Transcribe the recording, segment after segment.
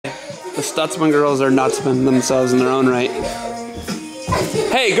The Stutzman girls are nutsmen themselves in their own right.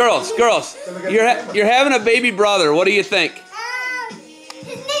 Hey, girls, you're having a baby brother. What do you think?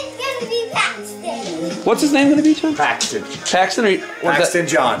 His name's gonna be Paxton. What's his name gonna be, John? Paxton. Paxton or Paxton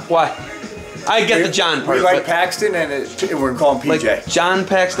John. Why? I get the John part. We like Paxton, and we're gonna call him PJ. Like John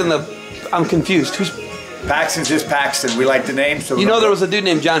Paxton. I'm confused. Who's Paxton's just Paxton. We like the name, so you know there was a dude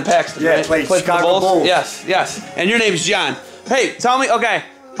named John Paxton. Yeah, right? played for the Chicago Bulls. Yes. And your name's John. Hey, tell me. Okay,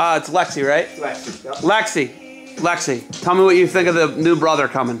 it's Lexi, right? Lexi. Yep. Lexi. Tell me what you think of the new brother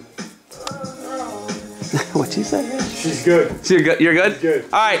coming. What'd she say? She's good. So you're good. You're good. Good.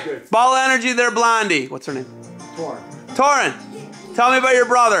 All right. Good. Ball energy. They're Blondie. What's her name? Torrin. Tell me about your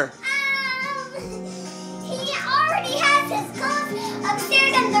brother. He already has his clothes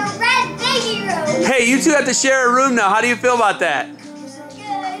upstairs in the red baby room. Hey, you two have to share a room now. How do you feel about that?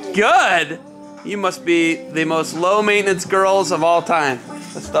 Good. You must be the most low maintenance girls of all time.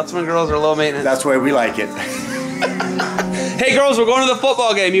 The Stutzman girls are low maintenance. That's the way we like it. Hey girls, we're going to the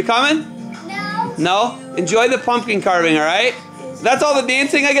football game. You coming? No. No? Enjoy the pumpkin carving, all right? That's all the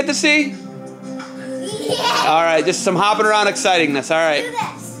dancing I get to see? Yeah. All right, just some hopping around excitingness, all right. Do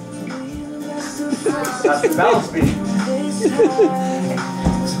this. That's the balance beat.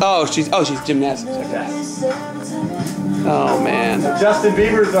 Oh, she's gymnastics. Okay. Oh man. Justin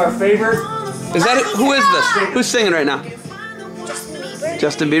Bieber is our favorite. Is that who is this? Who's singing right now? Justin Bieber.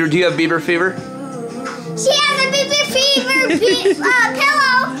 Justin Bieber. Do you have Bieber fever? She has a Bieber fever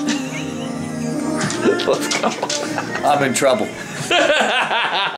pillow. Let's go. I'm in trouble.